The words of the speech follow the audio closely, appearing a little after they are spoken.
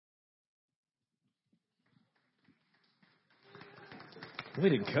Way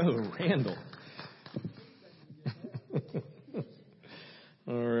to go, Randall.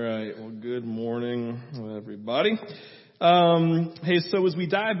 All right. Well, good morning, everybody. Hey, so as we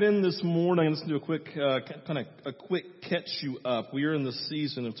dive in this morning, let's do a quick catch you up. We are in the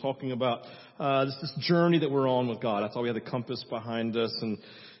season of talking about this journey that we're on with God. That's why we have the compass behind us,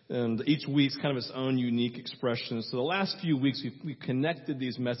 and each week's kind of its own unique expression. So the last few weeks, we connected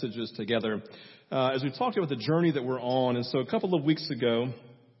these messages together as we talked about the journey that we're on. And so a couple of weeks ago,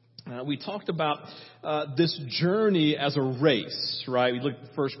 we talked about this journey as a race, right? We looked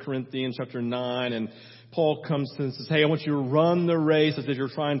at 1 Corinthians chapter 9, and Paul comes to and says, hey, I want you to run the race as if you're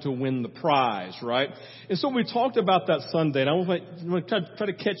trying to win the prize, right? And so we talked about that Sunday, and I want to try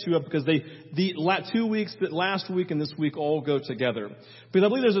to catch you up because last week and this week all go together. Because I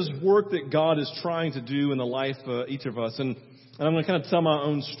believe there's this work that God is trying to do in the life of each of us. And I'm going to kind of tell my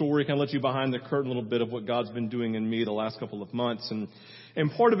own story, kind of let you behind the curtain a little bit of what God's been doing in me the last couple of months.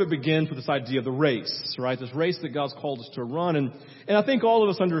 And part of it begins with this idea of the race, right? This race that God's called us to run. And I think all of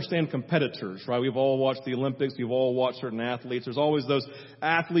us understand competitors, right? We've all watched the Olympics. We've all watched certain athletes. There's always those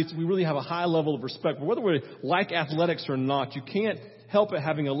athletes we really have a high level of respect for. Whether we like athletics or not, you can't help it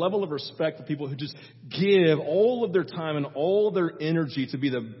having a level of respect for people who just give all of their time and all their energy to be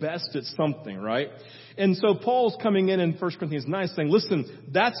the best at something, right? And so Paul's coming in 1 Corinthians 9 saying, listen,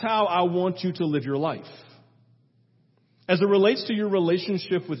 that's how I want you to live your life. As it relates to your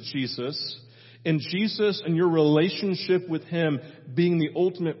relationship with Jesus, and Jesus and your relationship with Him being the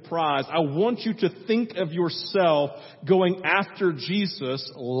ultimate prize, I want you to think of yourself going after Jesus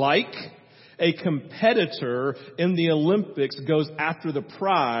like a competitor in the Olympics goes after the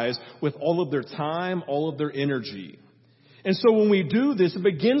prize with all of their time, all of their energy. And so when we do this, it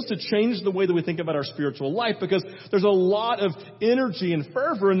begins to change the way that we think about our spiritual life, because there's a lot of energy and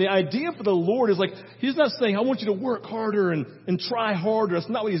fervor. And the idea for the Lord is like, He's not saying, I want you to work harder and try harder. That's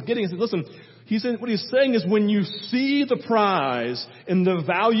not what He's getting. He says, listen, what He's saying is when you see the prize and the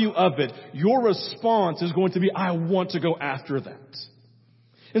value of it, your response is going to be, I want to go after that.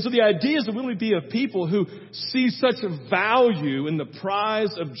 And so the idea is that we want to be a people who see such a value in the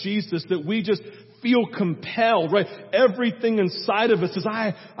prize of Jesus that we just feel compelled, right? Everything inside of us says,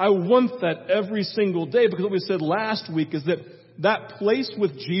 I want that every single day. Because what we said last week is that place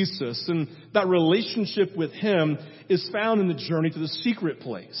with Jesus and that relationship with Him is found in the journey to the secret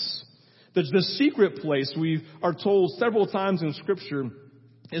place. The secret place, we are told several times in Scripture,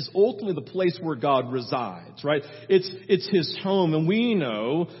 is ultimately the place where God resides, right? It's His home, and we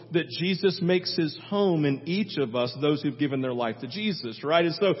know that Jesus makes His home in each of us, those who've given their life to Jesus, right?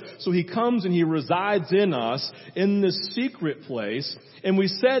 And so He comes and He resides in us in this secret place. And we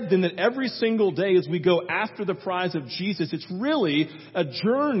said then that every single day as we go after the prize of Jesus, it's really a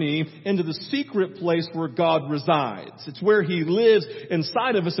journey into the secret place where God resides. It's where He lives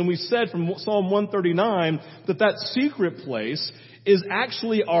inside of us. And we said from Psalm 139 that secret place is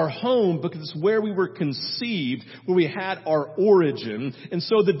actually our home because it's where we were conceived, where we had our origin. And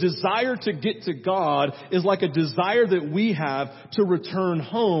so the desire to get to God is like a desire that we have to return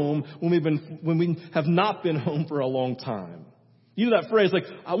home when we have not been home for a long time. You know that phrase, like,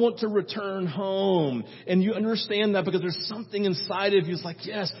 I want to return home. And you understand that because there's something inside of you. It's like,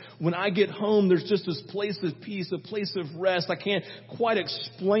 yes, when I get home, there's just this place of peace, a place of rest. I can't quite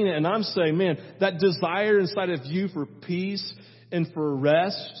explain it. And I'm saying, man, that desire inside of you for peace and for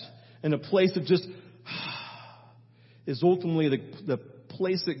rest and a place of just is ultimately the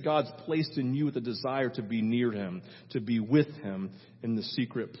place that God's placed in you with a desire to be near Him, to be with Him in the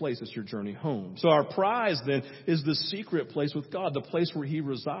secret place. It's your journey home. So our prize then is the secret place with God, the place where He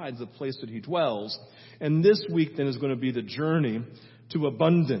resides, the place that He dwells. And this week then is going to be the journey to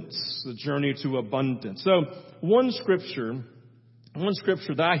abundance, the journey to abundance. So one scripture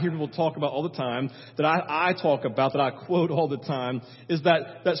that I hear people talk about all the time, that I talk about, that I quote all the time, is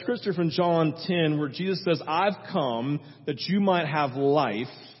that scripture from John 10 where Jesus says, I've come that you might have life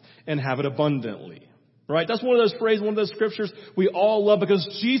and have it abundantly. Right? That's one of those phrases, one of those scriptures we all love because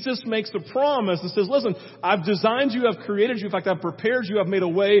Jesus makes the promise and says, listen, I've designed you, I've created you. In fact, I've prepared you. I've made a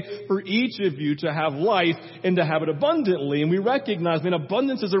way for each of you to have life and to have it abundantly. And we recognize,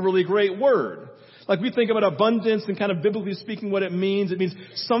 abundance is a really great word. Like we think about abundance and kind of biblically speaking what it means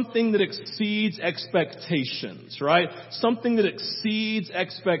something that exceeds expectations, right? Something that exceeds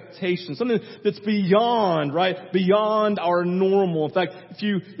expectations. Something that's beyond, right? Beyond our normal. In fact,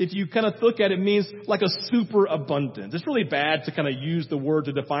 if you kind of look at it, it means like a super abundance. It's really bad to kind of use the word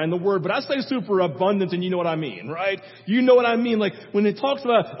to define the word, but I say super abundance and you know what I mean, right? You know what I mean. Like when it talks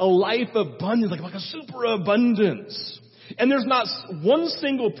about a life abundance, like a super abundance. And there's not one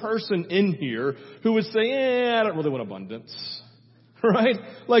single person in here who would say, I don't really want abundance. Right?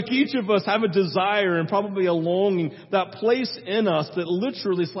 Like each of us have a desire and probably a longing, that place in us that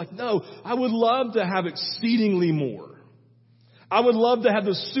literally is like, no, I would love to have exceedingly more. I would love to have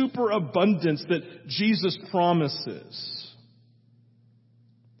the superabundance that Jesus promises.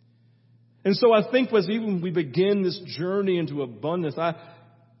 And so I think as even we begin this journey into abundance, I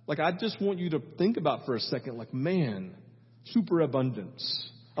just want you to think about for a second, like, man, superabundance.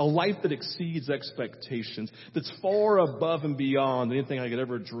 A life that exceeds expectations, that's far above and beyond anything I could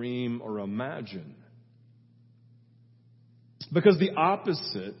ever dream or imagine. Because the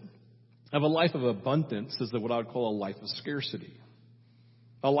opposite of a life of abundance is what I would call a life of scarcity.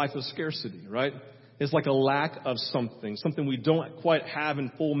 A life of scarcity, right? It's like a lack of something we don't quite have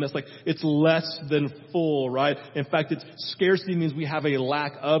in fullness. Like it's less than full, right? In fact, scarcity means we have a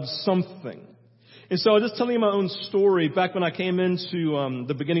lack of something. And so I'll just tell you my own story. Back when I came into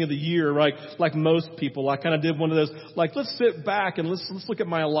the beginning of the year, right, like most people, I kind of did one of those, like, let's sit back and let's look at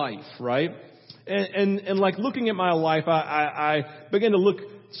my life, right? And like looking at my life, I began to look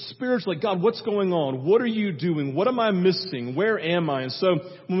spiritually, God, what's going on? What are you doing? What am I missing? Where am I? And so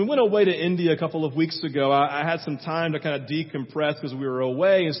when we went away to India a couple of weeks ago, I had some time to kind of decompress because we were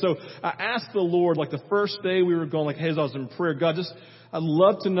away. And so I asked the Lord, like the first day we were going, like, hey, as I was in prayer, God, I'd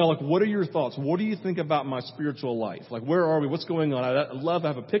love to know, like, what are your thoughts? What do you think about my spiritual life? Like, where are we? What's going on? I'd love to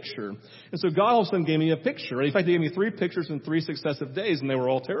have a picture. And so God all of a sudden gave me a picture. In fact, He gave me 3 pictures in 3 successive days, and they were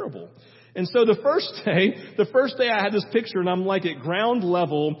all terrible. And so the first day I had this picture, and I'm like at ground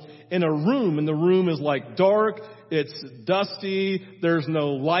level in a room, and the room is like dark, it's dusty, there's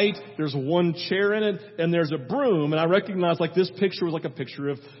no light, there's one chair in it, and there's a broom, and I recognized like this picture was like a picture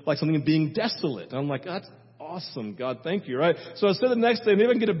of like something being desolate. And I'm like, that's awesome, God, thank you, right? So I said the next day, maybe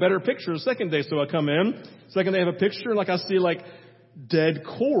I can get a better picture the second day. So I come in, second day I have a picture, and like I see like dead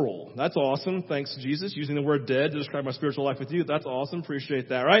coral. That's awesome. Thanks, Jesus, using the word dead to describe my spiritual life with you. That's awesome. Appreciate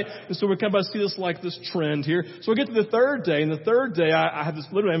that, right? And so we're kind of see this trend here. So I get to the third day, and the third day I have this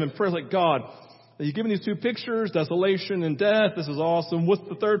literally, I'm in prayer like, God, you've given these 2 pictures, desolation and death. This is awesome. What's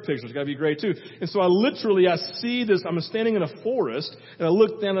the third picture? It's got to be great too. And so I see this. I'm standing in a forest, and I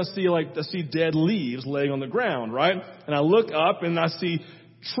look down. I see dead leaves laying on the ground, right? And I look up, and I see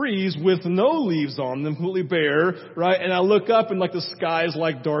trees with no leaves on them, completely bare, right? And I look up, and like the sky is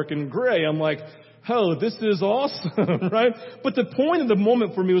like dark and gray. I'm like, oh, this is awesome, right? But the point of the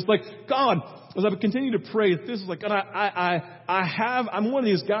moment for me was like, God, as I continue to pray, this is like, God, I'm one of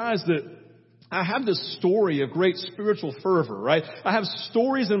these guys that I have this story of great spiritual fervor, right? I have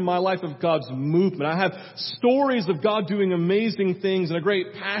stories in my life of God's movement. I have stories of God doing amazing things and a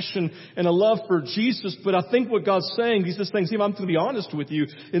great passion and a love for Jesus. But I think what God's saying, He's just saying, see, I'm going to be honest with you.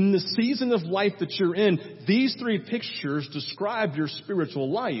 In the season of life that you're in, these 3 pictures describe your spiritual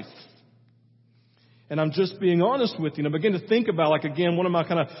life. And I'm just being honest with you. And I begin to think about, like, again, one of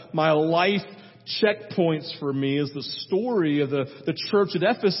my life checkpoints for me is the story of the church at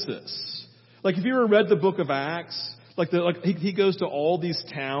Ephesus. Like, if you ever read the book of Acts, he goes to all these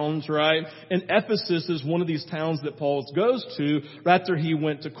towns, right? And Ephesus is one of these towns that Paul goes to right after he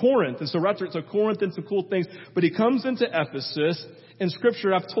went to Corinth. And so Corinth and some cool things, but he comes into Ephesus. In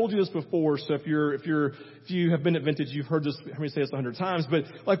Scripture, I've told you this before, so if you have been at Vintage, you've heard me say this 100 times, but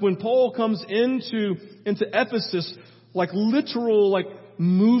like when Paul comes into Ephesus, like literal, like,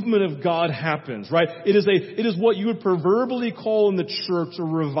 movement of God happens, right? It is what you would proverbially call in the church a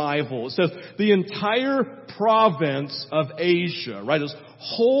revival. It says the entire province of Asia, right? This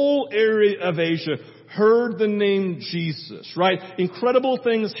whole area of Asia heard the name Jesus, right? Incredible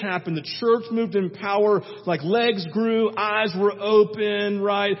things happened. The church moved in power, like legs grew, eyes were open,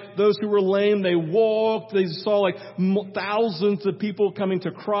 right? Those who were lame, they walked. They saw like thousands of people coming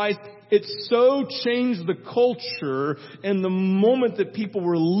to Christ. It so changed the culture and the moment that people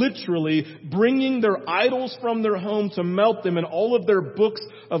were literally bringing their idols from their home to melt them and all of their books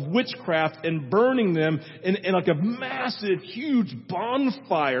of witchcraft and burning them in like a massive, huge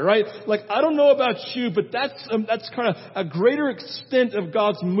bonfire, right? Like, I don't know about you, but that's kind of a greater extent of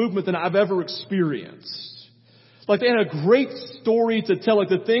God's movement than I've ever experienced. Like, they had a great story to tell, like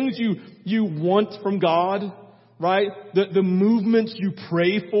the things you want from God, right? The movements you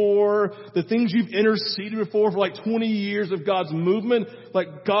pray for, the things you've interceded for like 20 years of God's movement,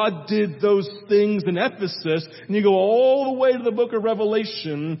 like God did those things in Ephesus. And you go all the way to the book of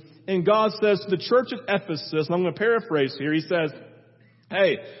Revelation, and God says to the church at Ephesus, and I'm going to paraphrase here, He says,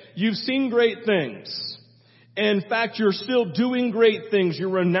 hey, you've seen great things. In fact, you're still doing great things. You're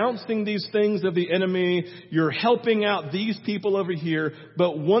renouncing these things of the enemy. You're helping out these people over here.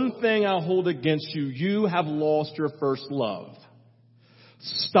 But one thing I'll hold against you. You have lost your first love.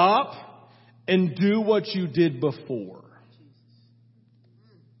 Stop and do what you did before.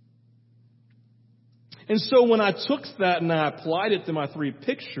 And so when I took that and I applied it to my 3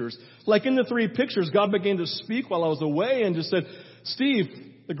 pictures, like in the 3 pictures, God began to speak while I was away and just said, Steve,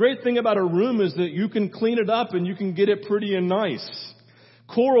 the great thing about a room is that you can clean it up and you can get it pretty and nice.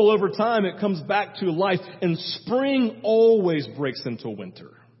 Coral, over time, it comes back to life, and spring always breaks into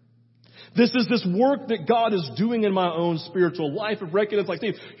winter. This is this work that God is doing in my own spiritual life of recognizing, like,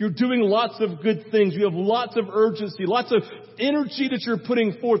 Steve, you're doing lots of good things. You have lots of urgency, lots of energy that you're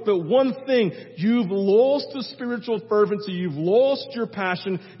putting forth. But one thing, you've lost the spiritual fervency. You've lost your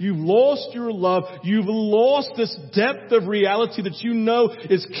passion. You've lost your love. You've lost this depth of reality that you know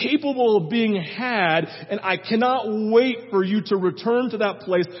is capable of being had. And I cannot wait for you to return to that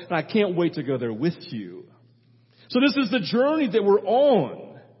place. And I can't wait to go there with you. So this is the journey that we're on.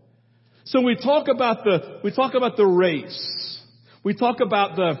 So we talk about the race. We talk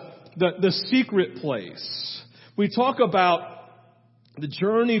about the secret place. We talk about the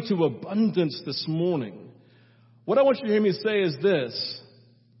journey to abundance this morning. What I want you to hear me say is this.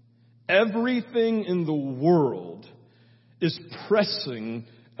 Everything in the world is pressing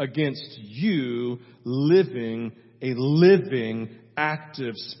against you living a living,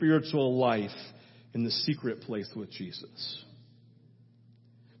 active spiritual life in the secret place with Jesus.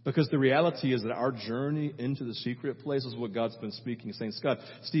 Because the reality is that our journey into the secret place is what God's been speaking. He's saying, Scott,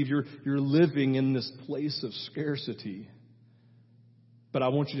 Steve, you're living in this place of scarcity. But I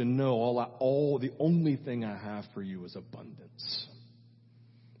want you to know the only thing I have for you is abundance.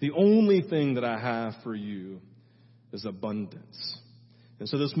 The only thing that I have for you is abundance. And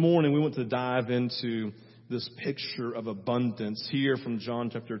so this morning we want to dive into this picture of abundance here from John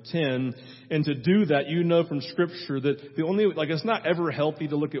chapter 10. And to do that, you know from Scripture that it's not ever healthy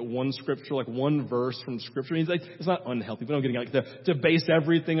to look at one Scripture, like one verse from Scripture. It's not unhealthy. We don't get to base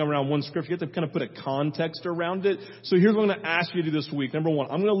everything around one Scripture. You have to kind of put a context around it. So here's what I'm going to ask you to do this week. Number one,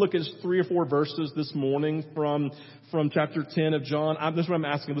 I'm going to look at 3 or 4 verses this morning from chapter 10 of John. This is what I'm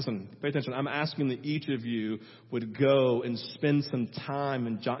asking. Listen, pay attention. I'm asking that each of you would go and spend some time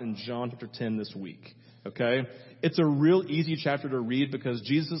in John chapter 10 this week. Okay? It's a real easy chapter to read because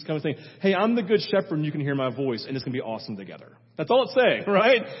Jesus is kind of saying, hey, I'm the good shepherd and you can hear my voice and it's going to be awesome together. That's all it's saying,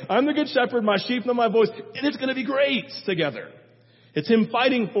 right? I'm the good shepherd, my sheep know my voice, and it's going to be great together. It's Him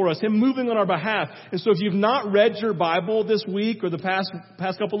fighting for us, Him moving on our behalf. And so if you've not read your Bible this week or the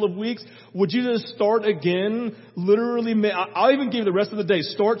past couple of weeks, would you just start again? Literally, I'll even give you the rest of the day.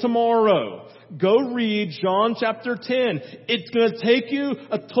 Start tomorrow. Go read John chapter 10. It's going to take you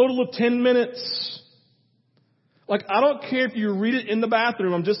a total of 10 minutes. Like, I don't care if you read it in the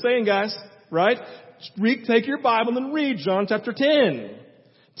bathroom. I'm just saying, guys, right? Take your Bible and read John chapter 10.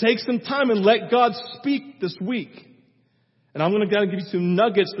 Take some time and let God speak this week. And I'm going to give you some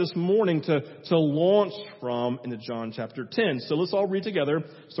nuggets this morning to launch from into John chapter 10. So let's all read together,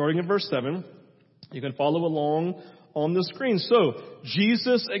 starting in verse 7. You can follow along on the screen. So,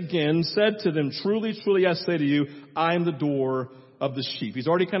 Jesus again said to them, truly, truly, I say to you, I am the door of the sheep. He's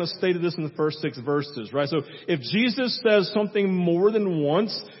already kind of stated this in the first 6 verses, right? So if Jesus says something more than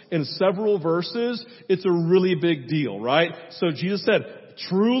once in several verses, it's a really big deal, right? So Jesus said,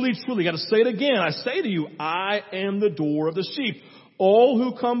 truly, truly, got to say it again. I say to you, I am the door of the sheep. All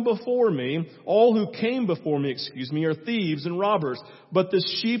who came before me, are thieves and robbers, but the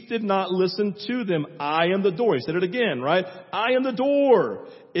sheep did not listen to them. I am the door. He said it again, right? I am the door.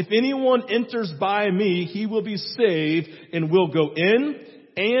 If anyone enters by me, he will be saved and will go in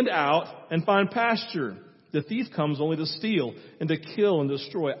and out and find pasture. The thief comes only to steal and to kill and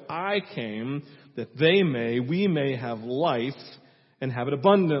destroy. I came that we may have life and have it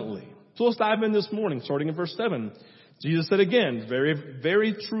abundantly. So let's dive in this morning, starting in verse 7. Jesus said again, very,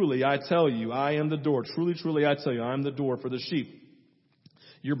 very truly, I tell you, I am the door. Truly, truly, I tell you, I am the door for the sheep.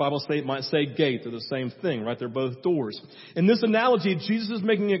 Your Bible might say gate. They're the same thing, right? They're both doors. In this analogy, Jesus is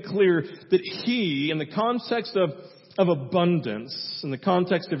making it clear that He, in the context of abundance, in the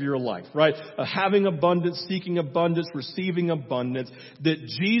context of your life, right? Having abundance, seeking abundance, receiving abundance, that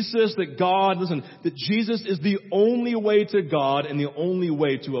Jesus is the only way to God and the only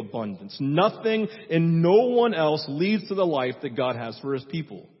way to abundance. Nothing and no one else leads to the life that God has for His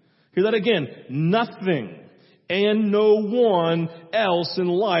people. Hear that again. Nothing and no one else in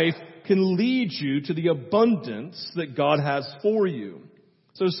life can lead you to the abundance that God has for you.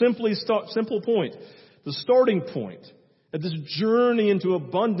 So simple point. The starting point of this journey into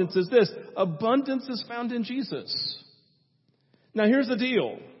abundance is this. Abundance is found in Jesus. Now here's the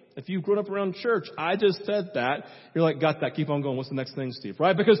deal. If you've grown up around church, I just said that. You're like, got that. Keep on going. What's the next thing, Steve?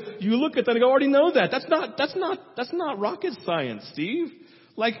 Right? Because you look at that and go, I already know that. That's not rocket science, Steve.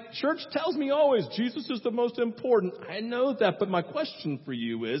 Like church tells me always, Jesus is the most important. I know that, but my question for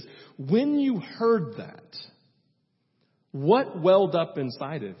you is, when you heard that, what welled up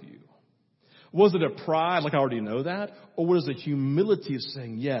inside of you? Was it a pride, like I already know that? Or was it a humility of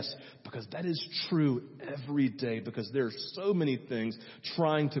saying yes, because that is true every day, because there are so many things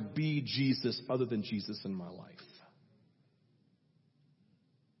trying to be Jesus other than Jesus in my life?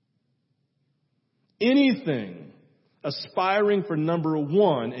 Anything aspiring for number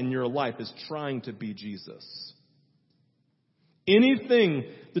one in your life is trying to be Jesus. Anything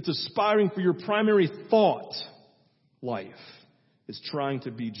that's aspiring for your primary thought life is trying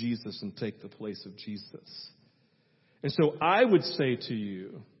to be Jesus and take the place of Jesus. And so I would say to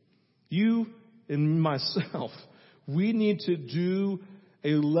you, you and myself, we need to do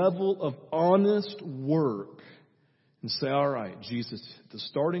a level of honest work and say, all right, Jesus, the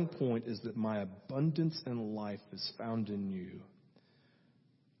starting point is that my abundance in life is found in you.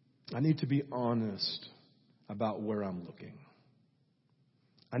 I need to be honest about where I'm looking.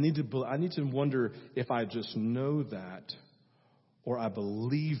 I need to wonder if I just know that or I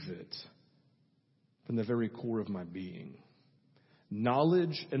believe it from the very core of my being.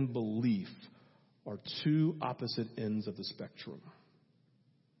 Knowledge and belief are two opposite ends of the spectrum.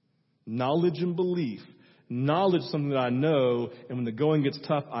 Knowledge and belief. Knowledge is something that I know, and when the going gets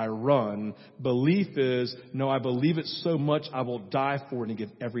tough, I run. Belief is, no, I believe it so much I will die for it and give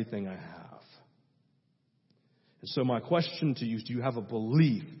everything I have. And so my question to you is, do you have a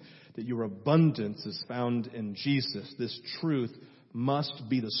belief that your abundance is found in Jesus? This truth must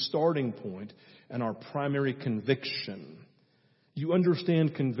be the starting point and our primary conviction. You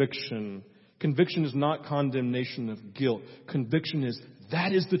understand conviction. Conviction is not condemnation of guilt. Conviction is,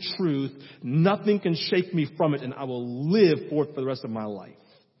 that is the truth. Nothing can shake me from it, and I will live for it for the rest of my life.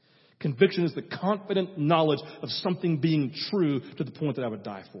 Conviction is the confident knowledge of something being true to the point that I would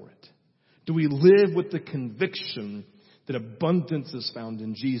die for it. Do we live with the conviction that abundance is found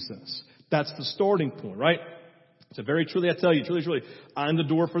in Jesus? That's the starting point, right? So very truly, I tell you, truly, I'm the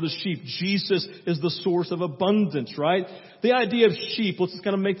door for the sheep. Jesus is the source of abundance, right? The idea of sheep, let's just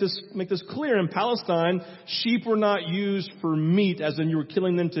kind of make this clear. In Palestine, sheep were not used for meat, as in you were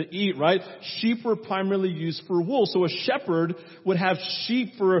killing them to eat, right? Sheep were primarily used for wool. So a shepherd would have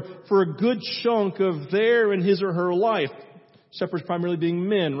sheep for a good chunk of their and his or her life. Shepherds primarily being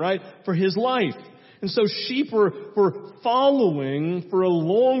men, right? For his life. And so sheep were following for a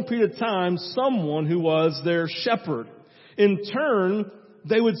long period of time someone who was their shepherd. In turn,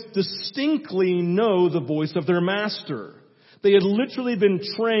 they would distinctly know the voice of their master. They had literally been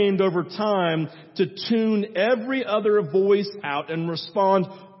trained over time to tune every other voice out and respond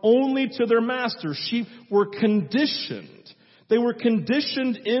only to their master. Sheep were conditioned. They were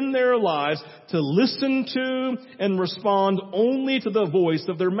conditioned in their lives to listen to and respond only to the voice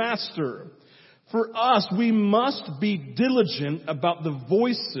of their master. For us, we must be diligent about the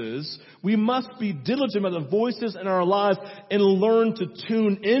voices. We must be diligent about the voices in our lives and learn to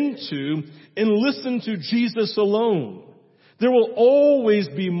tune into and listen to Jesus alone. There will always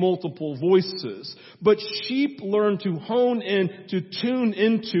be multiple voices, but sheep learn to hone in, to tune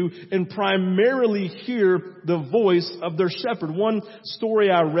into, and primarily hear the voice of their shepherd. One story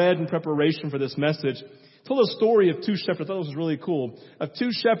I read in preparation for this message told a story of two shepherds. I thought it was really cool. Of two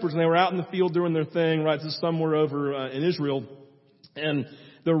shepherds, and they were out in the field doing their thing, right? This is somewhere over in Israel. And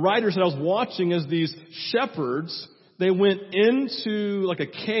the writer said, I was watching as these shepherds, they went into like a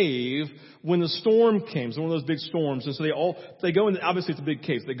cave when the storm came. So one of those big storms. And so they go into, obviously it's a big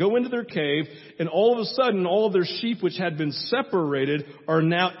cave. They go into their cave, and all of a sudden, all of their sheep, which had been separated, are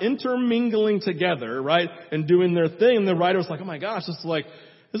now intermingling together, right? And doing their thing. And the writer was like, oh my gosh, this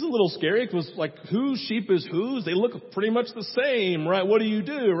is a little scary, because like whose sheep is whose? They look pretty much the same, right? What do you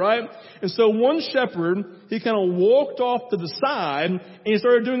do, right? And so one shepherd, he kind of walked off to the side and he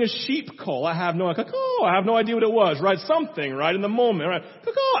started doing a sheep call. I have no idea what it was, right? Something, right? In the moment, right?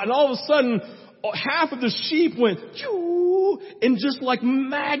 And all of a sudden, half of the sheep went, and just like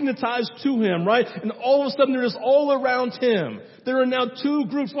magnetized to him, right? And all of a sudden they're just all around him. There are now two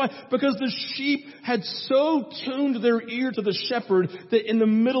groups. Why? Because the sheep had so tuned their ear to the shepherd that in the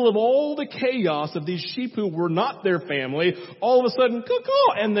middle of all the chaos of these sheep who were not their family, all of a sudden,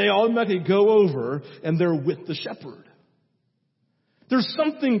 and they automatically go over and they're with the shepherd. There's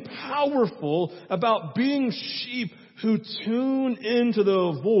something powerful about being sheep who tune into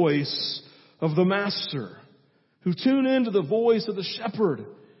the voice of the master, who tune into the voice of the shepherd.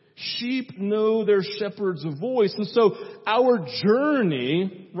 Sheep know their shepherd's voice. And so our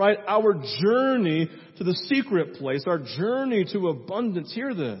journey, right, our journey to the secret place, our journey to abundance,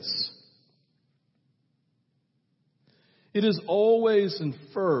 hear this, It is always and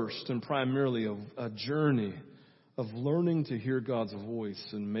first and primarily a journey of learning to hear God's voice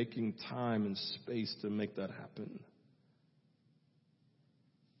and making time and space to make that happen.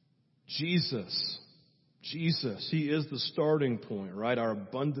 Jesus, He is the starting point, right? Our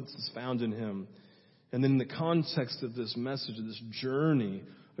abundance is found in Him. And then in the context of this message, of this journey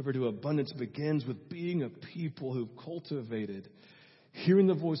over to abundance, begins with being a people who've cultivated hearing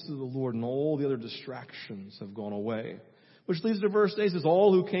the voice of the Lord, and all the other distractions have gone away. Which leads to verse 8, says,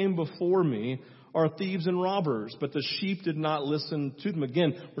 all who came before me are thieves and robbers, but the sheep did not listen to them.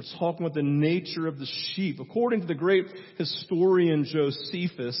 Again, we're talking about the nature of the sheep. According to the great historian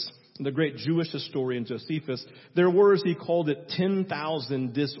Josephus, the great Jewish historian Josephus, there were, as he called it,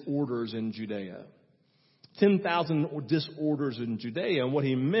 10,000 disorders in Judea. 10,000 disorders in Judea. And what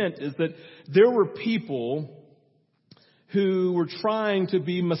he meant is that there were people who were trying to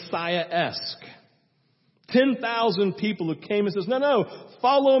be Messiah-esque. 10,000 people who came and says, no,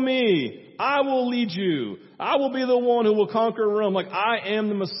 follow me. I will lead you. I will be the one who will conquer Rome. Like, I am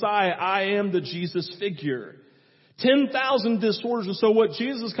the Messiah. I am the Jesus figure. 10,000 disorders. And so what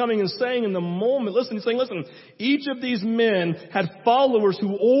Jesus is coming and saying in the moment, he's saying, each of these men had followers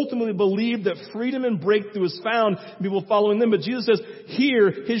who ultimately believed that freedom and breakthrough is found in people following them. But Jesus says,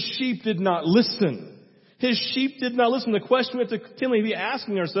 here, his sheep did not listen. His sheep did not listen. The question we have to continually be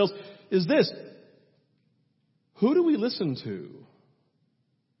asking ourselves is this: who do we listen to?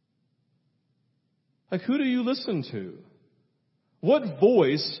 Like, who do you listen to? What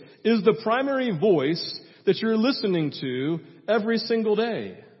voice is the primary voice that you're listening to every single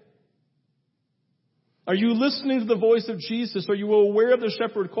day? Are you listening to the voice of Jesus? Are you aware of the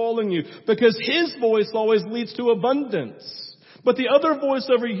shepherd calling you? Because his voice always leads to abundance. But the other voice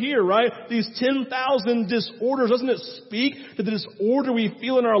over here, right? These 10,000 disorders, doesn't it speak to the disorder we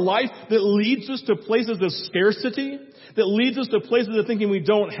feel in our life that leads us to places of scarcity? That leads us to places of thinking we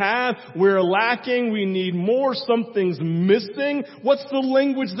don't have, we're lacking, we need more, something's missing? What's the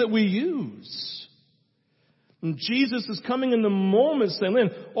language that we use? And Jesus is coming in the moment saying,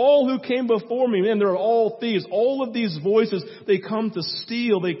 man, all who came before me, man, they're all thieves. All of these voices, they come to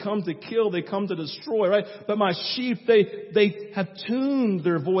steal, they come to kill, they come to destroy, right? But my sheep, they have tuned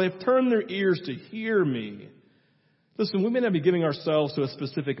their voice, they've turned their ears to hear me. Listen, we may not be giving ourselves to a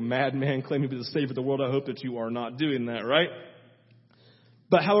specific madman claiming to be the Savior of the world. I hope that you are not doing that, right?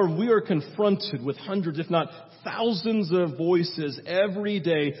 But however, we are confronted with hundreds, if not thousands of voices every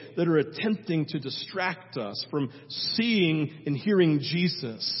day that are attempting to distract us from seeing and hearing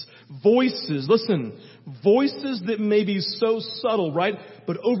Jesus. Voices that may be so subtle, right?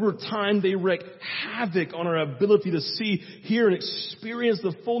 But over time they wreak havoc on our ability to see, hear, and experience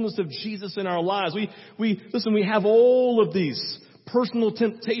the fullness of Jesus in our lives. We have all of these personal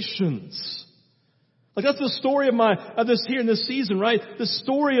temptations. Like, that's the story of this here in this season, right? The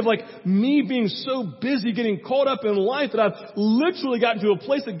story of like me being so busy getting caught up in life that I've literally gotten to a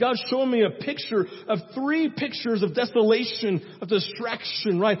place that God's showing me a picture of 3 pictures of desolation, of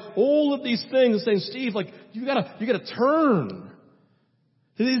distraction, right? All of these things and saying, Steve, like, you gotta turn.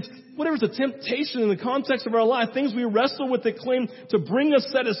 Whatever's the temptation in the context of our life, things we wrestle with that claim to bring us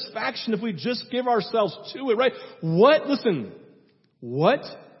satisfaction if we just give ourselves to it, right? What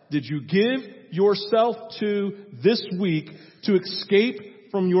did you give yourself to this week to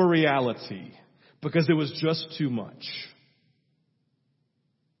escape from your reality because it was just too much?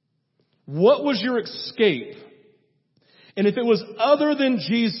 What was your escape? And if it was other than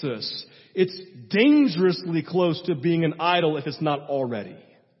Jesus, it's dangerously close to being an idol if it's not already.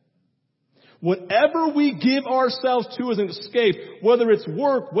 Whatever we give ourselves to as an escape, whether it's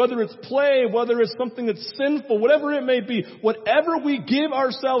work, whether it's play, whether it's something that's sinful, whatever it may be, whatever we give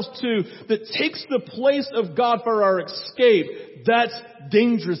ourselves to that takes the place of God for our escape, that's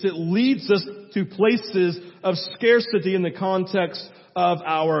dangerous. It leads us to places of scarcity in the context of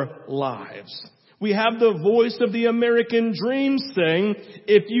our lives. We have the voice of the American dream saying,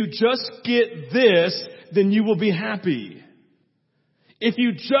 if you just get this, then you will be happy. If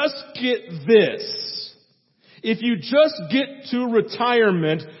you just get this, if you just get to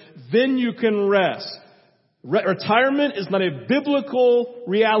retirement, then you can rest. Retirement is not a biblical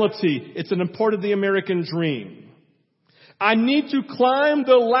reality. It's a part of the American dream. I need to climb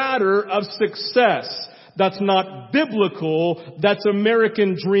the ladder of success. That's not biblical. That's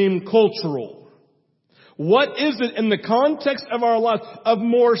American dream cultural. What is it in the context of our lives of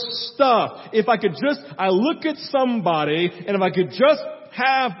more stuff? I look at somebody and if I could just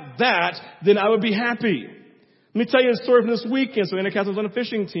have that, then I would be happy. Let me tell you a story from this weekend. So Anna Catherine's on a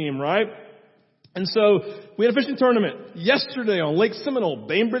fishing team, right? And so we had a fishing tournament yesterday on Lake Seminole,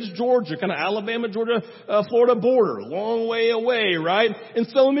 Bainbridge, Georgia, kind of Alabama, Georgia, Florida border, long way away, right? And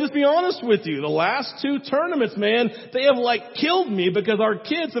so let me just be honest with you. The last two tournaments, man, they have like killed me because our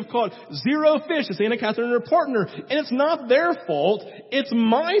kids have caught 0 fish. It's Anna Catherine and her partner. And it's not their fault. It's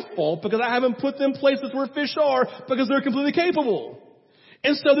my fault because I haven't put them places where fish are because they're completely capable.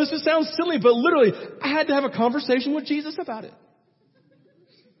 And so this sounds silly, but literally I had to have a conversation with Jesus about it.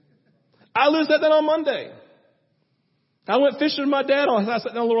 I literally said that on Monday. I went fishing with my dad I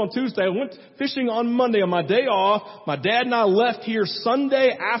sat down a little on Tuesday. I went fishing on Monday on my day off. My dad and I left here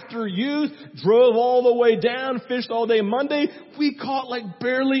Sunday after youth, drove all the way down, fished all day Monday. We caught like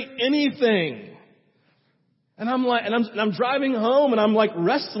barely anything. And I'm like, and I'm driving home and I'm like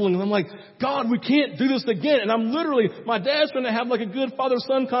wrestling and I'm like, God, we can't do this again. And I'm literally, my dad's going to have like a good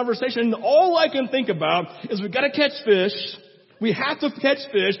father-son conversation. And all I can think about is we got to catch fish. We have to catch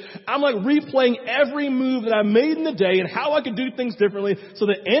fish. I'm like replaying every move that I made in the day and how I could do things differently so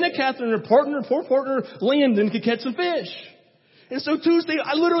that Anna Catherine and her partner, poor partner, Landon, could catch some fish. And so Tuesday,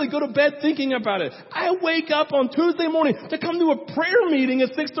 I literally go to bed thinking about it. I wake up on Tuesday morning to come to a prayer meeting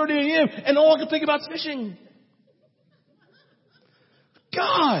at 6:30 a.m. and all I can think about is fishing.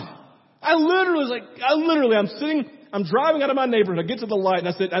 God, I'm driving out of my neighborhood. I get to the light and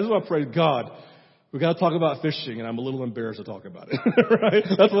I said, I just want to pray, God, we got to talk about fishing, and I'm a little embarrassed to talk about it. Right?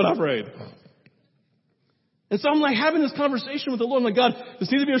 That's what I prayed. And so I'm like having this conversation with the Lord. I'm like, God, this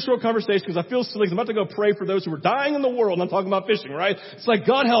needs to be a short conversation because I feel silly. I'm about to go pray for those who are dying in the world. And I'm talking about fishing, right? It's like,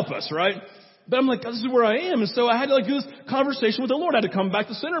 God help us, right? But I'm like, this is where I am. And so I had to like do this conversation with the Lord. I had to come back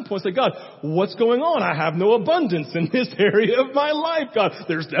to center point and say, God, what's going on? I have no abundance in this area of my life, God.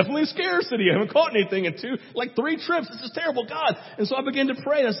 There's definitely scarcity. I haven't caught anything in 3 trips. This is terrible, God. And so I began to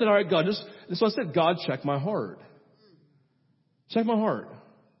pray and I said, all right, God, and so I said, God, check my heart. Check my heart.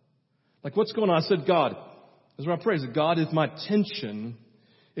 Like, what's going on? I said, God, this is what I prayed. I said, God, is my tension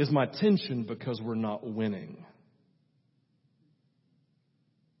because we're not winning.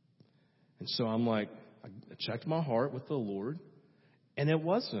 And so I'm like, I checked my heart with the Lord, and it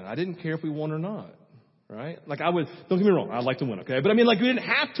wasn't. I didn't care if we won or not, right? Like don't get me wrong, I'd like to win, okay? But I mean, like we didn't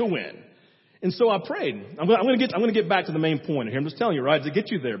have to win. And so I prayed. I'm going to get back to the main point here. I'm just telling you, right, to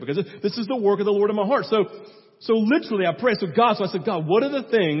get you there, because this is the work of the Lord in my heart. So literally I prayed. So I said, God, what are the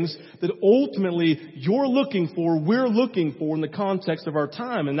things that ultimately you're looking for, we're looking for in the context of our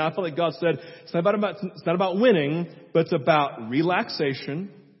time? And I felt like God said, it's not about winning, but it's about relaxing.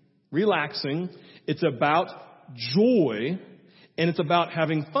 It's about joy, and it's about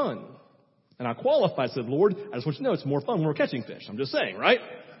having fun. And I qualified, said, Lord, I just want you to know it's more fun when we're catching fish. I'm just saying, right?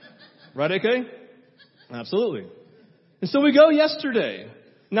 Right, AK? Absolutely. And so we go yesterday.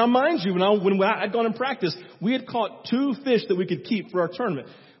 Now, mind you, when I'd gone in practice, we had caught 2 fish that we could keep for our tournament.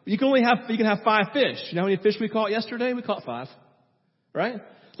 You can have 5 fish. You know how many fish we caught yesterday? We caught 5. Right?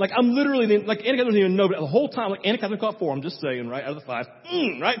 Like I'm literally, like Anna Catherine doesn't even know, but the whole time, like Anna Catherine caught 4, I'm just saying, right, out of the 5,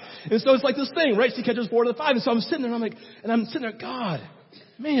 right? And so it's like this thing, right? She catches 4 out of the 5, and so I'm sitting there, God,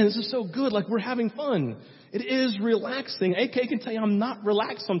 man, this is so good, like we're having fun. It is relaxing. AK can tell you I'm not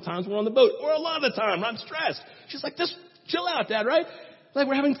relaxed sometimes when we're on the boat, or a lot of the time, I'm stressed. She's like, just chill out, Dad, right? Like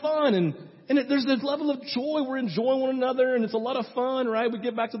we're having fun, and there's this level of joy, we're enjoying one another, and it's a lot of fun, right? We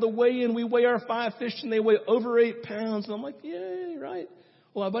get back to the weigh-in, we weigh our 5 fish, and they weigh over 8 pounds, and I'm like, yay, right?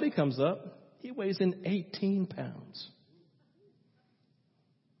 Well, my buddy comes up. He weighs in 18 pounds.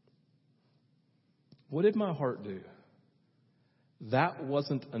 What did my heart do? That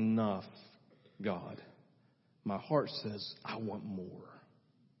wasn't enough, God. My heart says, I want more.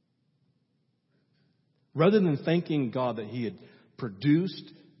 Rather than thanking God that He had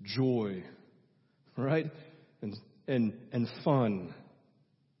produced joy, right? And fun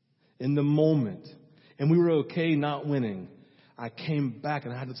in the moment. And we were okay not winning. I came back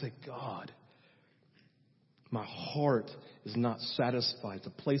and I had to say, God, my heart is not satisfied. It's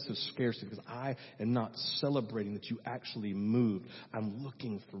a place of scarcity because I am not celebrating that you actually moved. I'm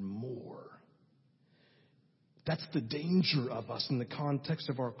looking for more. That's the danger of us in the context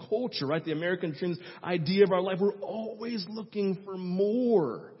of our culture, right? The American dream, this idea of our life, we're always looking for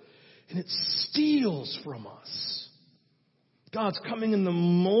more. And it steals from us. God's coming in the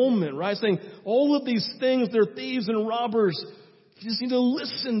moment, right? Saying, all of these things, they're thieves and robbers. You just need to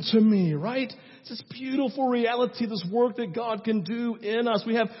listen to me, right? It's this beautiful reality, this work that God can do in us.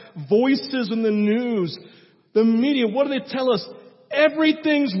 We have voices in the news, the media. What do they tell us?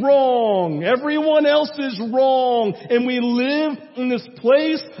 Everything's wrong. Everyone else is wrong. And we live in this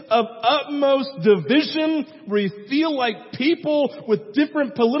place of utmost division where we feel like people with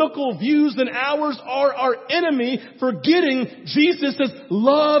different political views than ours are our enemy, forgetting Jesus says,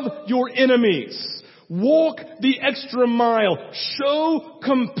 love your enemies. Walk the extra mile. Show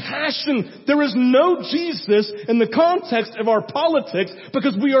compassion. There is no Jesus in the context of our politics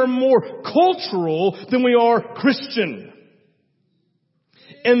because we are more cultural than we are Christian.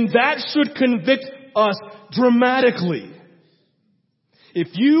 And that should convict us dramatically. If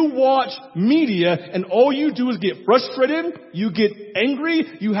you watch media and all you do is get frustrated, you get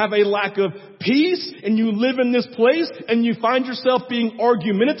angry, you have a lack of peace, and you live in this place and you find yourself being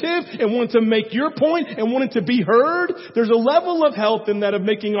argumentative and wanting to make your point and wanting to be heard, there's a level of health in that of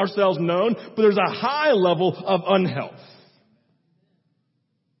making ourselves known, but there's a high level of unhealth.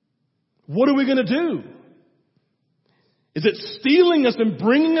 What are we going to do? Is it stealing us and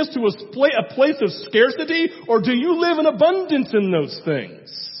bringing us to a place of scarcity, or do you live in abundance in those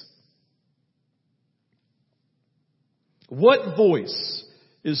things? What voice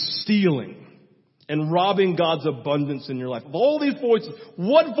is stealing and robbing God's abundance in your life? Of all these voices,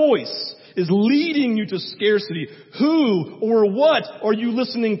 what voice is leading you to scarcity? Who or what are you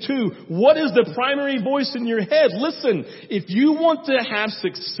listening to? What is the primary voice in your head? Listen, if you want to have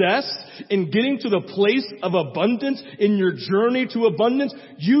success in getting to the place of abundance in your journey to abundance,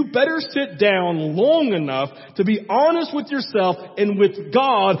 you better sit down long enough to be honest with yourself and with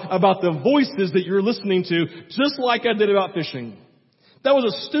God about the voices that you're listening to, just like I did about fishing. That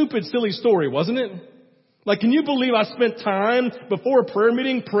was a stupid, silly story, wasn't it? Like, can you believe I spent time before a prayer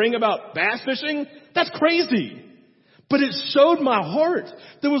meeting praying about bass fishing? That's crazy. But it showed my heart.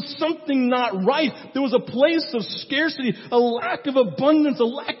 There was something not right. There was a place of scarcity, a lack of abundance, a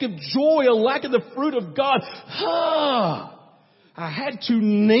lack of joy, a lack of the fruit of God. I had to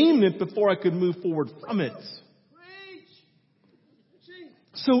name it before I could move forward from it.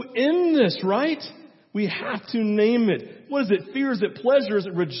 So in this, right, we have to name it. What is it? Fear? Is it pleasure? Is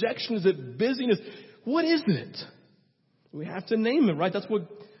it rejection? Is it busyness? What is it? We have to name it, right? That's what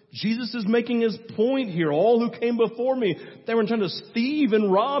Jesus is making his point here. All who came before me, they were trying to thieve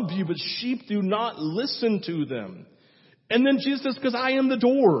and rob you, but sheep do not listen to them. And then Jesus says, because I am the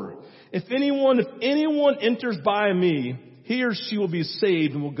door. If anyone enters by me, he or she will be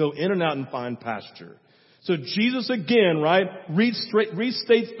saved and will go in and out and find pasture. So Jesus again, right,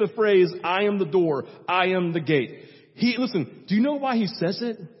 restates the phrase, I am the door, I am the gate. Listen, do you know why he says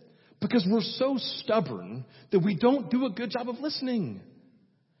it? Because we're so stubborn that we don't do a good job of listening.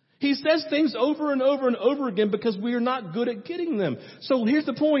 He says things over and over and over again because we are not good at getting them. So here's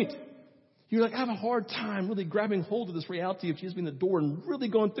the point. You're like, I have a hard time really grabbing hold of this reality of Jesus being the door and really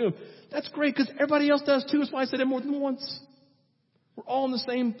going through. That's great because everybody else does too. That's why I said it more than once. We're all in the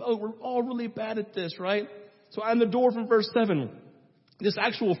same boat. We're all really bad at this, right? So I'm the door from verse 7. This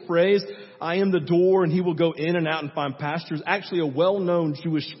actual phrase, I am the door and he will go in and out and find pasture, is actually a well-known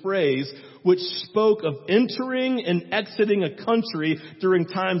Jewish phrase which spoke of entering and exiting a country during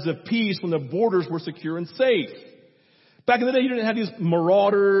times of peace when the borders were secure and safe. Back in the day, you didn't have these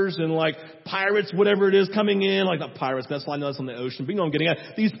marauders and like pirates, whatever it is, coming in. Like not pirates, that's why I know that's on the ocean. But you know what I'm getting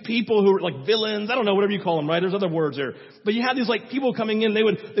at. These people who are like villains, I don't know, whatever you call them, right? There's other words there. But you have these like people coming in, they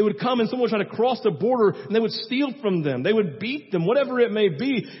would come and someone would try to cross the border and they would steal from them. They would beat them, whatever it may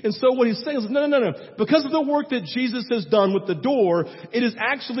be. And so what he's saying is, no. Because of the work that Jesus has done with the door, it is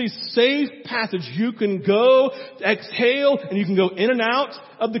actually safe passage. You can go, exhale, and you can go in and out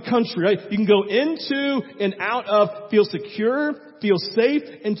of the country, right? You can go into and out of, feel secure, feel safe,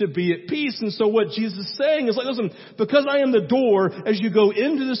 and to be at peace. And so what Jesus is saying is like, listen, because I am the door, as you go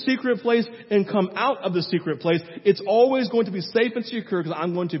into the secret place and come out of the secret place, it's always going to be safe and secure because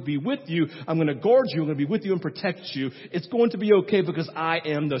I'm going to be with you. I'm going to guard you. I'm going to be with you and protect you. It's going to be okay because I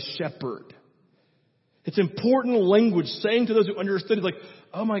am the shepherd. It's important language saying to those who understood it, like,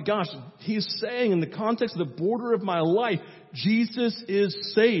 oh my gosh, he's saying in the context of the border of my life, Jesus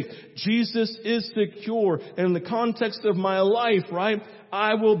is safe. Jesus is secure. And in the context of my life, right,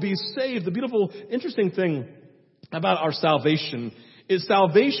 I will be saved. The beautiful, interesting thing about our salvation is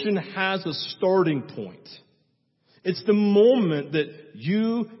salvation has a starting point. It's the moment that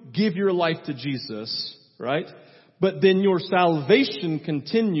you give your life to Jesus, right? But then your salvation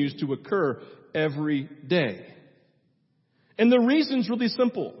continues to occur every day. And the reason's really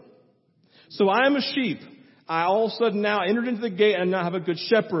simple. So I am a sheep. I all of a sudden now entered into the gate and now have a good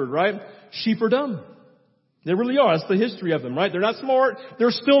shepherd, right? Sheep are dumb. They really are. That's the history of them, right? They're not smart.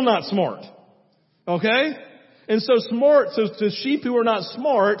 They're still not smart. Okay? And so to sheep who are not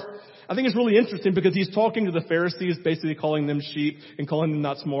smart, I think it's really interesting because he's talking to the Pharisees, basically calling them sheep and calling them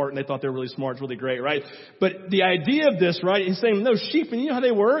not smart, and they thought they were really smart. It's really great, right? But the idea of this, right, he's saying, no, sheep, and you know how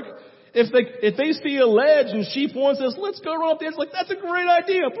they work? If they see a ledge and sheep one says, let's go run up the edge, like, that's a great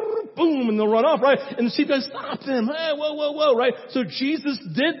idea. Boom, and they'll run off, right? And the sheep goes, stop them. Hey, whoa, right? So Jesus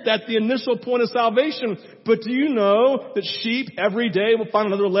did that, the initial point of salvation. But do you know that sheep every day will find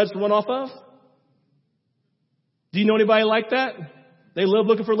another ledge to run off of? Do you know anybody like that? They live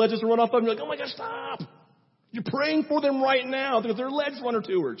looking for ledges to run off of, and you're like, oh my gosh, stop. You're praying for them right now because they're ledge runner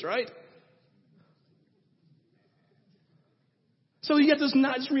towards, right? So you get this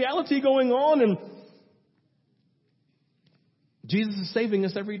reality going on, and Jesus is saving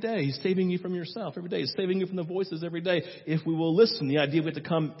us every day. He's saving you from yourself every day. He's saving you from the voices every day if we will listen. The idea we have to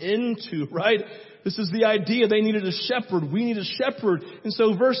come into, right? This is the idea. They needed a shepherd. We need a shepherd. And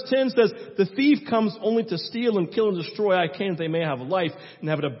so verse 10 says, the thief comes only to steal and kill and destroy. I came that they may have life and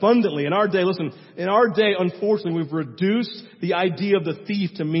have it abundantly. In our day, listen, unfortunately, we've reduced the idea of the thief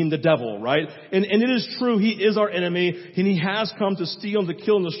to mean the devil, right? And it is true. He is our enemy and he has come to steal and to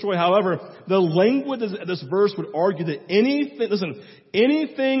kill and destroy. However, the language of this verse would argue that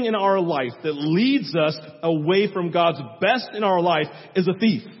anything in our life that leads us away from God's best in our life is a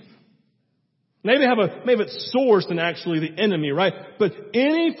thief. Maybe it's sourced in actually the enemy, right? But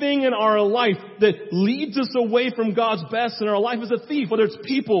anything in our life that leads us away from God's best in our life is a thief, whether it's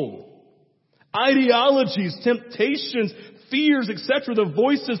people, ideologies, temptations, fears, etc. The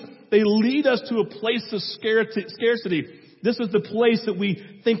voices, they lead us to a place of scarcity. This is the place that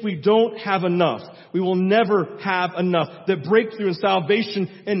we think we don't have enough. We will never have enough. That breakthrough and salvation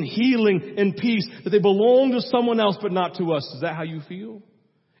and healing and peace, that they belong to someone else but not to us. Is that how you feel?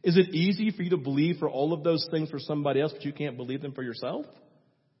 Is it easy for you to believe for all of those things for somebody else, but you can't believe them for yourself?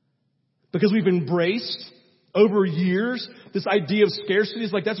 Because we've embraced over years this idea of scarcity.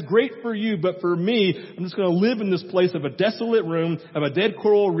 It's like, that's great for you, but for me, I'm just going to live in this place of a desolate room, of a dead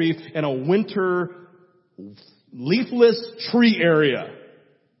coral reef, and a winter leafless tree area.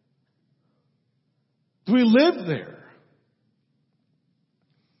 Do we live there?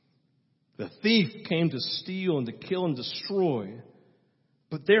 The thief came to steal and to kill and destroy.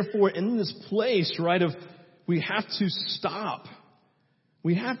 But therefore, in this place, right, we have to stop.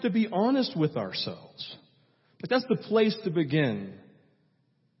 We have to be honest with ourselves. But that's the place to begin.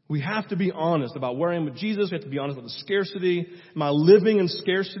 We have to be honest about where I am with Jesus. We have to be honest with the scarcity. Am I living in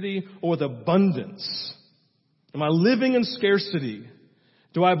scarcity or with abundance? Am I living in scarcity?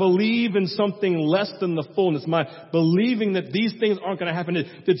 Do I believe in something less than the fullness? Am I believing that these things aren't going to happen?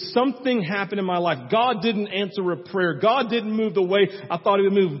 Did something happen in my life? God didn't answer a prayer. God didn't move the way I thought he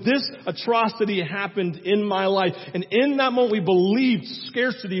would move. This atrocity happened in my life. And in that moment, we believed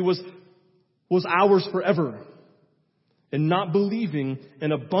scarcity was ours forever. And not believing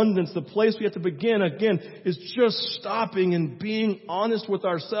in abundance. The place we have to begin, again, is just stopping and being honest with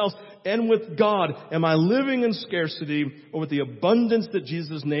ourselves and with God. Am I living in scarcity or with the abundance that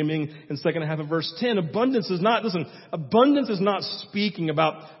Jesus is naming in second half of verse 10? Abundance is not speaking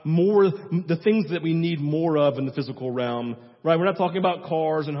about the things that we need more of in the physical realm. Right? We're not talking about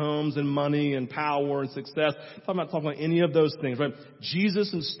cars and homes and money and power and success. I'm not talking about any of those things, right?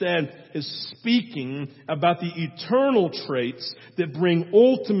 Jesus instead is speaking about the eternal traits that bring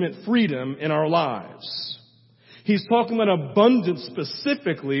ultimate freedom in our lives. He's talking about abundance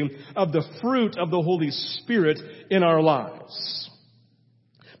specifically of the fruit of the Holy Spirit in our lives.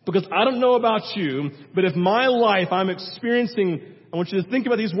 Because I don't know about you, but if my life I'm experiencing, I want you to think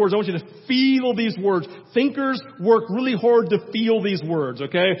about these words. I want you to feel these words. Thinkers work really hard to feel these words,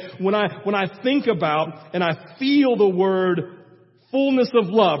 okay? When I think about and I feel the word fullness of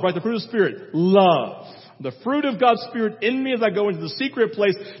love, right? The fruit of the Spirit, love. The fruit of God's Spirit in me as I go into the secret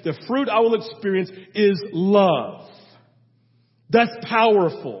place, the fruit I will experience is love. That's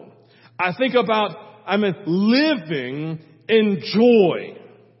powerful. I think about I'm living in joy.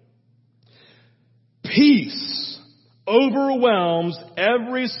 Peace overwhelms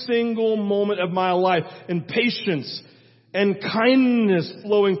every single moment of my life, and patience and kindness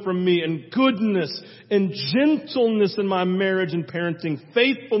flowing from me, and goodness and gentleness in my marriage and parenting,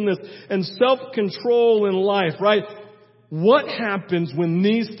 faithfulness and self-control in life, right? What happens when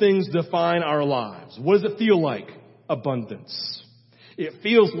these things define our lives? What does it feel like? Abundance. It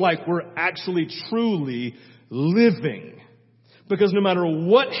feels like we're actually truly living. Because no matter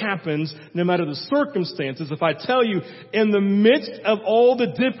what happens, no matter the circumstances, if I tell you in the midst of all the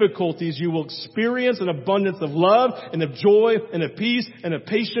difficulties, you will experience an abundance of love and of joy and of peace and of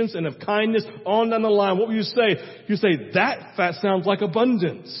patience and of kindness on down the line, what will you say? You say, that sounds like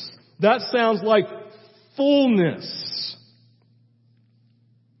abundance. That sounds like fullness.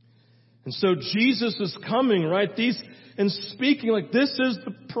 And so Jesus is coming, right? And speaking like, this is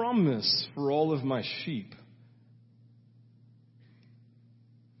the promise for all of my sheep.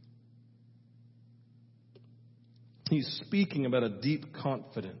 He's speaking about a deep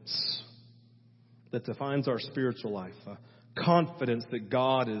confidence that defines our spiritual life. A confidence that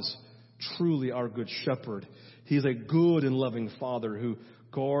God is truly our good shepherd. He's a good and loving Father who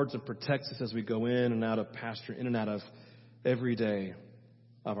guards and protects us as we go in and out of pasture, in and out of every day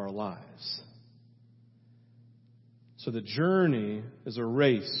of our lives. So the journey is a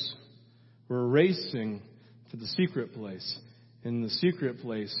race. We're racing to the secret place. In the secret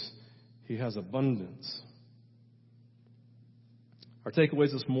place, He has abundance. Our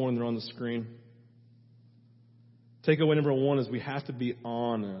takeaways this morning, they're on the screen. Takeaway number 1 is we have to be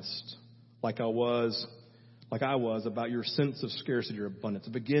honest, like I was about your sense of scarcity or abundance.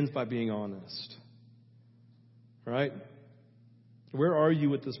 It begins by being honest. Right? Where are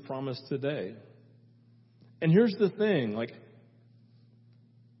you with this promise today? And here's the thing,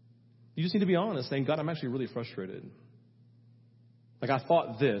 you just need to be honest, saying, God, I'm actually really frustrated. I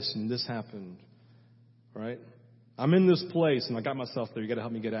thought this and this happened. Right? I'm in this place and I got myself there. You got to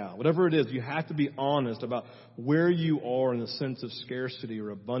help me get out. Whatever it is, you have to be honest about where you are in the sense of scarcity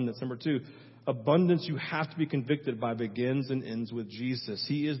or abundance. Number 2, abundance you have to be convicted by begins and ends with Jesus.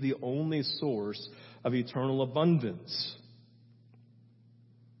 He is the only source of eternal abundance.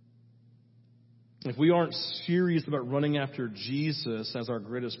 If we aren't serious about running after Jesus as our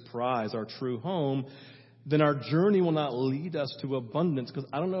greatest prize, our true home, then our journey will not lead us to abundance. Because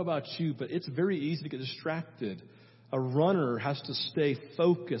I don't know about you, but it's very easy to get distracted. A runner has to stay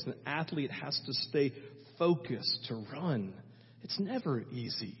focused. An athlete has to stay focused to run. It's never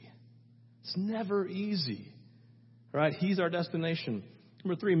easy. It's never easy. Right? He's our destination.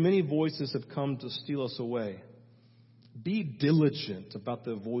 Number 3, many voices have come to steal us away. Be diligent about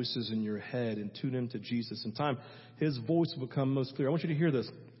the voices in your head and tune into Jesus. In time, His voice will become most clear. I want you to hear this.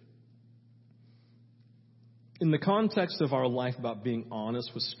 In the context of our life about being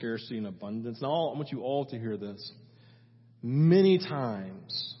honest with scarcity and abundance, now I want you all to hear this. Many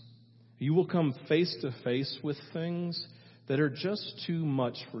times, you will come face to face with things that are just too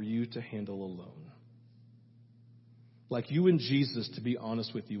much for you to handle alone. Like you and Jesus, to be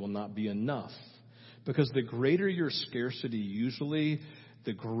honest with you, will not be enough. Because the greater your scarcity, usually,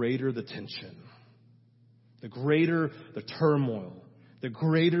 the greater the tension. The greater the turmoil. The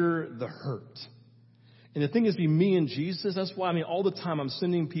greater the hurt. And the thing is, me and Jesus, that's why, all the time I'm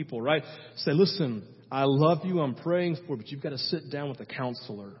sending people, right? Say, listen, I love you, I'm praying for you, but you've got to sit down with a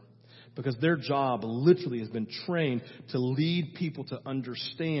counselor. Because their job literally has been trained to lead people to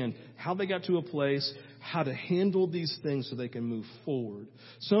understand how they got to a place, how to handle these things so they can move forward.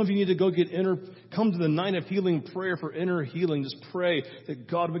 Some of you need to go come to the night of healing prayer for inner healing. Just pray that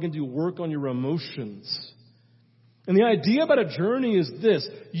God begin to work on your emotions. And the idea about a journey is this.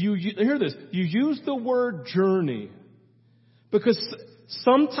 Hear this. You use the word journey because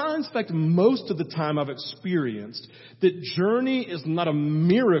sometimes, in fact, most of the time I've experienced that journey is not a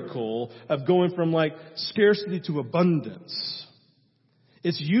miracle of going from scarcity to abundance.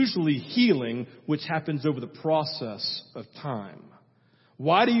 It's usually healing, which happens over the process of time.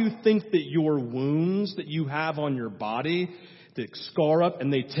 Why do you think that your wounds that you have on your body that scar up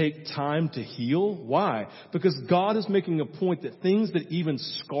and they take time to heal? Why? Because God is making a point that things that even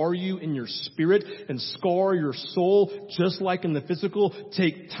scar you in your spirit and scar your soul, just like in the physical,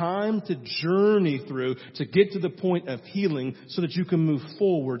 take time to journey through to get to the point of healing so that you can move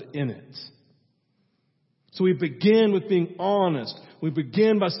forward in it. So we begin with being honest. We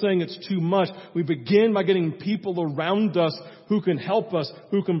begin by saying it's too much. We begin by getting people around us who can help us,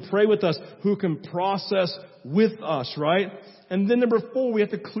 who can pray with us, who can process with us, right? And then number 4, we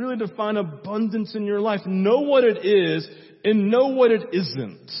have to clearly define abundance in your life. Know what it is and know what it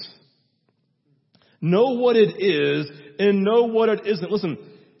isn't. Know what it is and know what it isn't. Listen,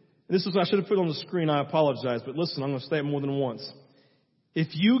 I should have put it on the screen. I apologize. But listen, I'm going to say it more than once. If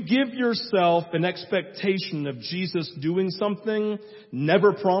you give yourself an expectation of Jesus doing something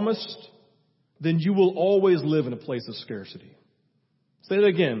never promised, then you will always live in a place of scarcity. Say it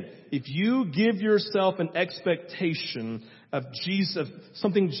again. If you give yourself an expectation of Jesus,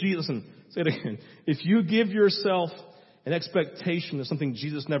 listen, say it again. If you give yourself an expectation of something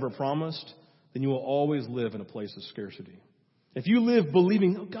Jesus never promised, then you will always live in a place of scarcity. If you live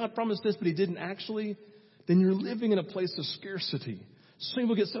believing, oh, God promised this, but He didn't actually, then you're living in a place of scarcity. Some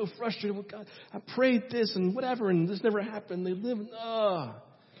people get so frustrated. Well, God, I prayed this and whatever, and this never happened. They live,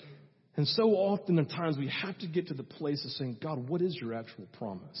 And so often at times we have to get to the place of saying, God, what is your actual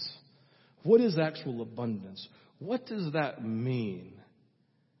promise? What is actual abundance? What does that mean?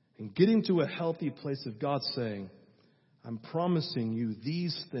 And getting to a healthy place of God saying, I'm promising you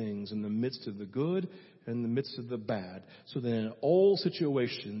these things in the midst of the good and in the midst of the bad, so that in all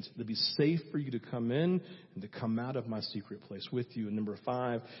situations, it'll be safe for you to come in and to come out of my secret place with you. And number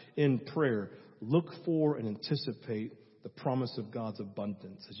 5, in prayer, look for and anticipate the promise of God's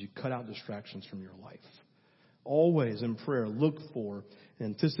abundance as you cut out distractions from your life. Always in prayer, look for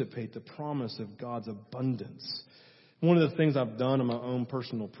and anticipate the promise of God's abundance. One of the things I've done in my own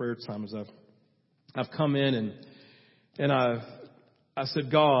personal prayer time is I've come in and I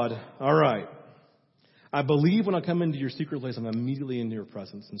said, God, all right, I believe when I come into your secret place, I'm immediately in your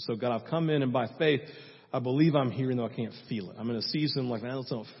presence. And so, God, I've come in, and by faith, I believe I'm here, even though I can't feel it. I'm in a season like, I just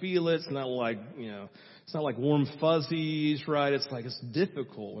don't feel it. It's not like, it's not like warm fuzzies, right? It's like, it's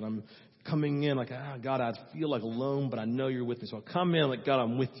difficult when I'm coming in like, God, I feel like alone, but I know you're with me. So I come in like, God,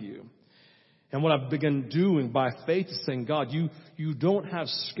 I'm with you. And what I've begun doing by faith is saying, God, you don't have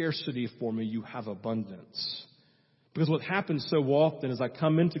scarcity for me. You have abundance. Because what happens so often is I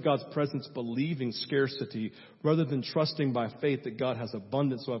come into God's presence believing scarcity rather than trusting by faith that God has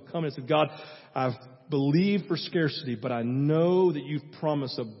abundance. So I've come and said, God, I've believed for scarcity, but I know that you've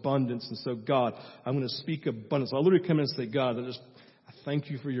promised abundance. And so, God, I'm going to speak abundance. I literally come in and say, God, I thank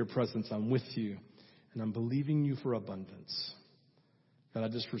you for your presence. I'm with you, and I'm believing you for abundance. God, I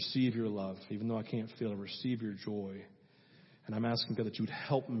just receive your love. Even though I can't feel it, I receive your joy. And I'm asking, God, that you would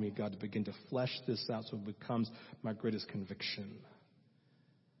help me, God, to begin to flesh this out so it becomes my greatest conviction.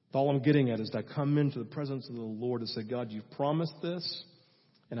 All I'm getting at is that I come into the presence of the Lord and say, God, you've promised this,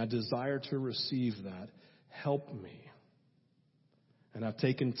 and I desire to receive that. Help me. And I've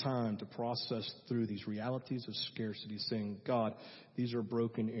taken time to process through these realities of scarcity, saying, God, these are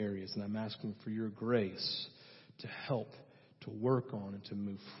broken areas, and I'm asking for your grace to help, to work on, and to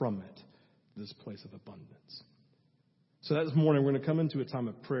move from it to this place of abundance. So this morning, we're going to come into a time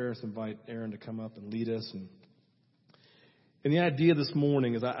of prayer. Let's invite Aaron to come up and lead us. And the idea this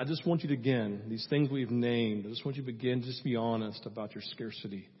morning is I just want you to, again, these things we've named, I just want you to begin just be honest about your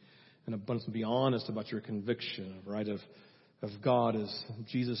scarcity and abundance, and be honest about your conviction, right, of God as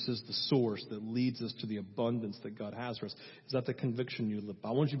Jesus is the source that leads us to the abundance that God has for us. Is that the conviction you live by?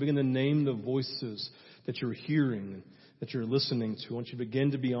 I want you to begin to name the voices that you're hearing, that you're listening to. I want you to begin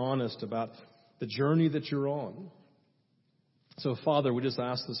to be honest about the journey that you're on. So, Father, we just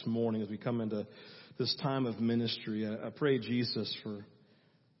ask this morning as we come into this time of ministry, I pray, Jesus,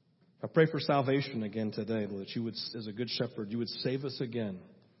 I pray for salvation again today, Lord, that you would, as a good shepherd, you would save us again.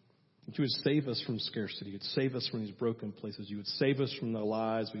 That you would save us from scarcity. You'd save us from these broken places. You would save us from the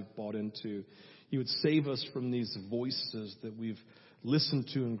lies we've bought into. You would save us from these voices that we've listened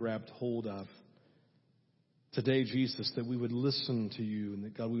to and grabbed hold of. Today, Jesus, that we would listen to you and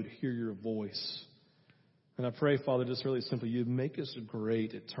that, God, we would hear your voice. And I pray, Father, just really simply, you'd make us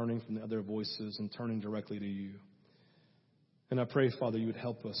great at turning from the other voices and turning directly to you. And I pray, Father, you would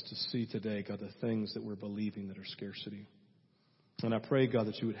help us to see today, God, the things that we're believing that are scarcity. And I pray, God,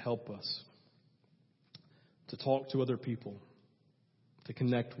 that you would help us to talk to other people, to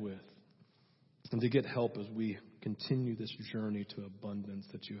connect with, and to get help as we continue this journey to abundance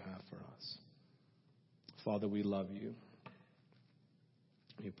that you have for us. Father, we love you.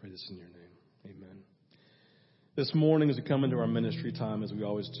 We pray this in your name. Amen. This morning, as we come into our ministry time, as we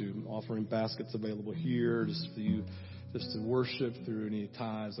always do, offering baskets available here just for you just to worship through any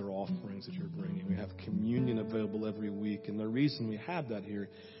tithes or offerings that you're bringing. We have communion available every week. And the reason we have that here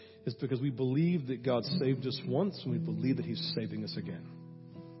is because we believe that God saved us once, and we believe that he's saving us again.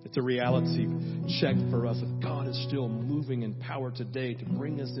 It's a reality check for us that God is still moving in power today to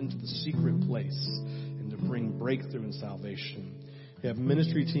bring us into the secret place and to bring breakthrough and salvation. We have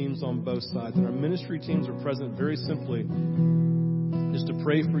ministry teams on both sides, and our ministry teams are present very simply just to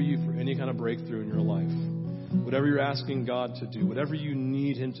pray for you for any kind of breakthrough in your life. Whatever you're asking God to do, whatever you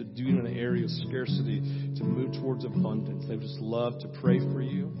need him to do in an area of scarcity to move towards abundance, they would just love to pray for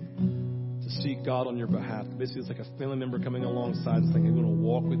you, to seek God on your behalf. Basically, it's like a family member coming alongside. It's like they're going to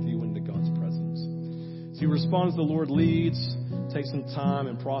walk with you into God's presence. So you respond as the Lord leads. Take some time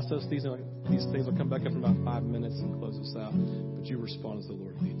and process these things. I'll come back up in about 5 minutes and close this out. But you respond as the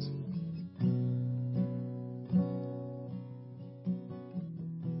Lord leads.